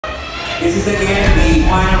This is again the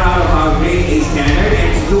final round of our grade A standard,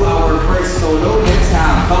 and to do our first solo, let's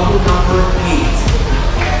have couple number 8.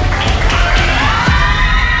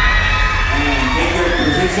 And take your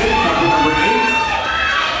position, couple number 8.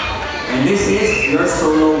 And this is your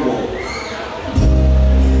solo waltz.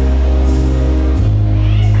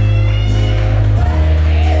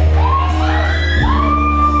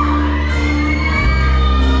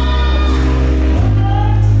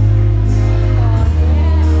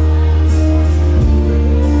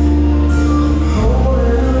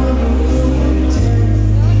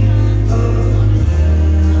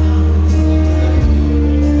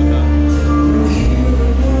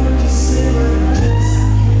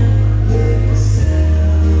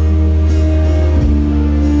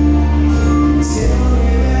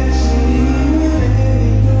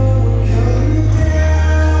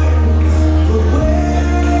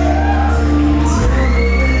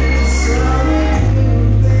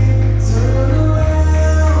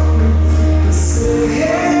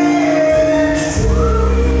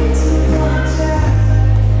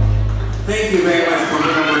 Thank you very much,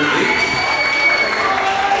 couple number 8.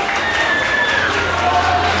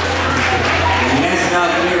 And let's now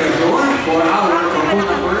clear the floor for our couple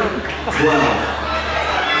number 12.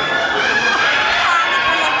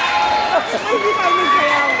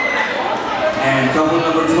 And couple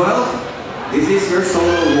number 12, this is your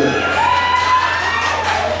solo waltz.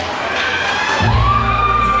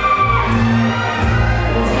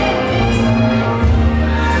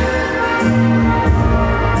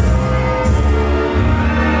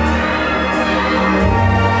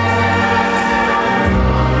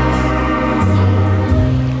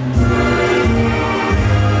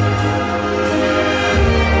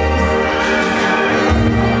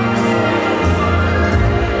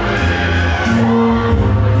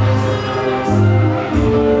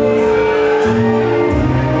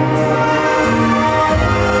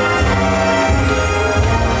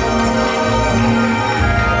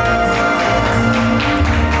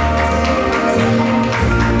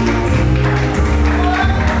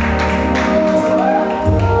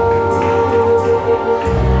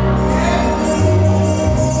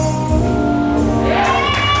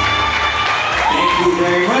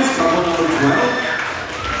 Very much, couple number 12.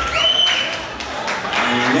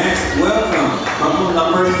 And next, welcome, couple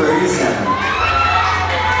number 37.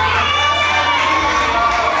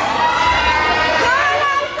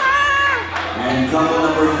 And couple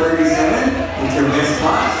number 37, it's your best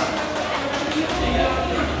spot.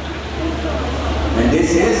 And this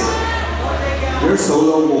is your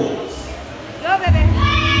solo waltz. Go, baby.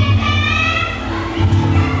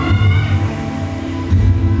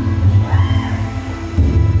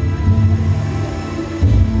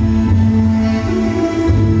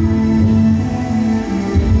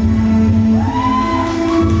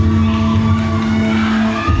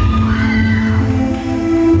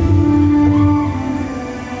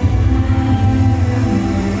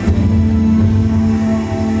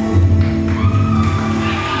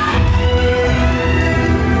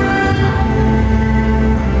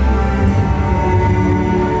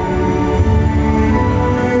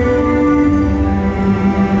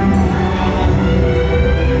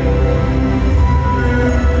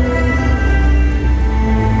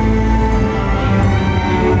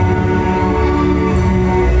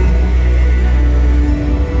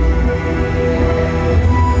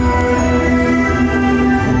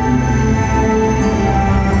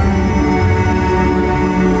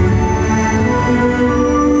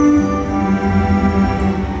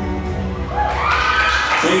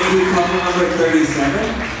 Thank you, couple number 37.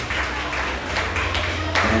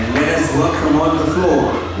 And let us welcome on the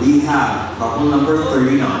floor, we have couple number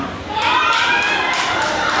 39.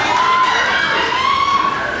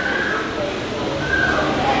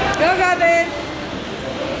 Go, Gavin.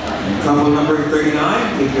 And couple number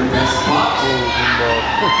 39, take your best spot.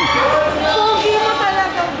 Pogi mo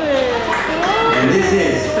talaga, babe. And this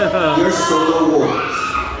is your solo waltz.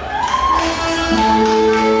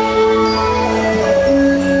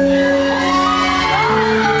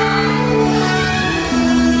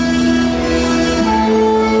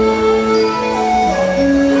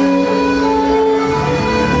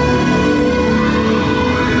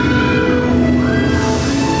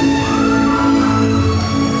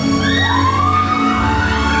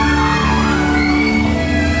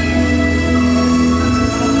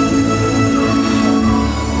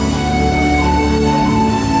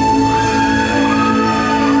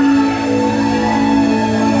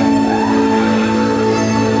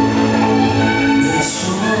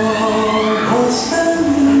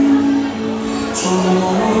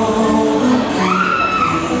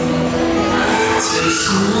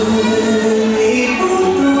 Thank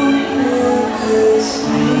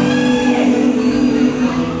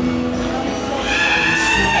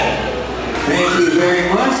you very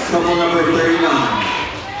much, couple number 39.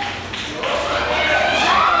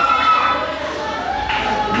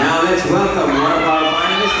 Now let's welcome one of our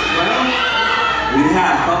finalists as well. We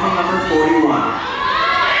have couple number 41.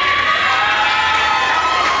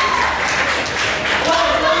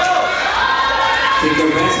 Take your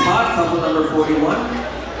best spot, couple number 41.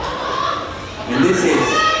 And this is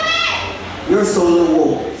your solo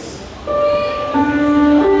waltz.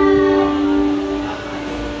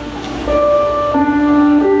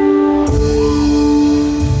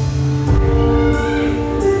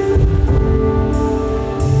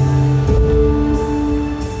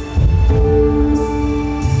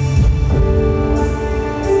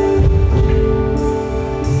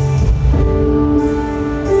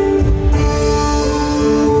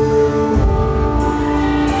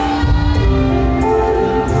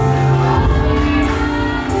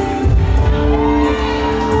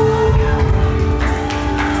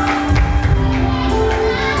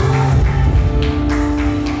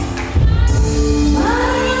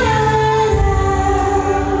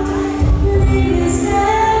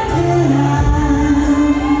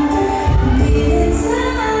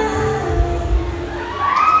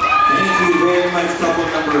 Couple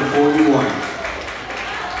number 41.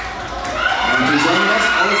 And to join us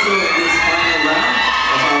also in this final round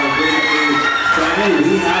of our great game channel,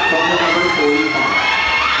 we have couple number 45.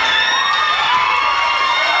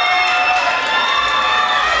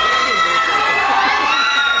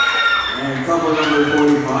 And couple number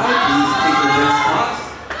 45, please take your best spots.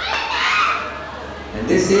 And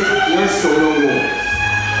this is your solo waltz.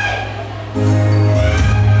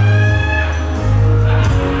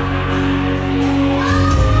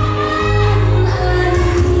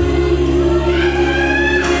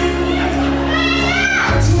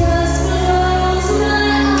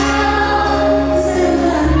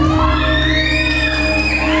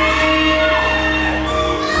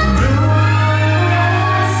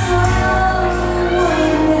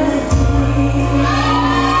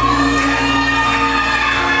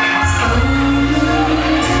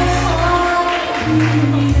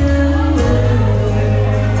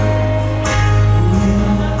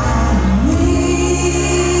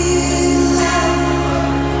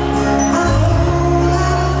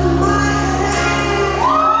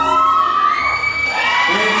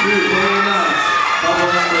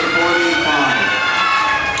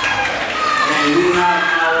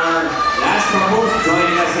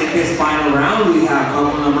 Joining us in this final round, we have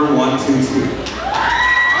couple number 122.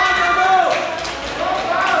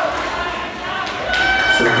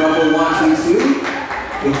 So couple 122,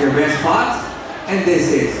 pick your best spot, and this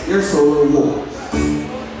is your solo waltz.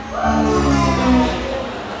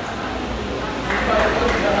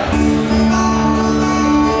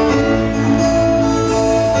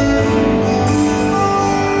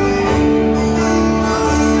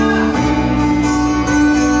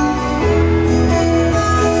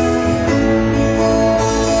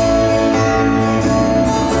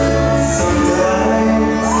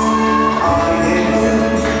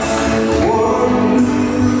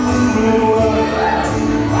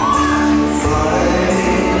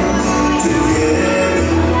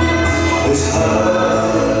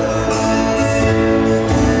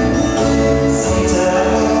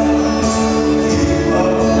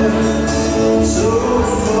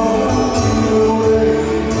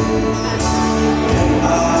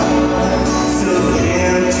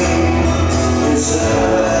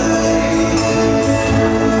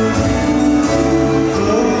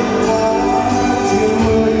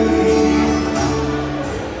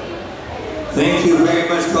 Thank you very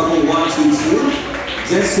much, couple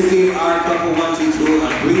 122. Just to give our couple 122 a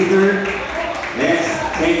breather, let's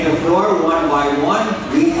take the floor one by one.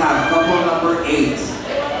 We have couple number 8.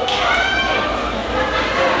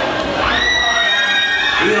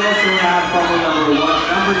 We also have couple number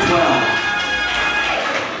 12.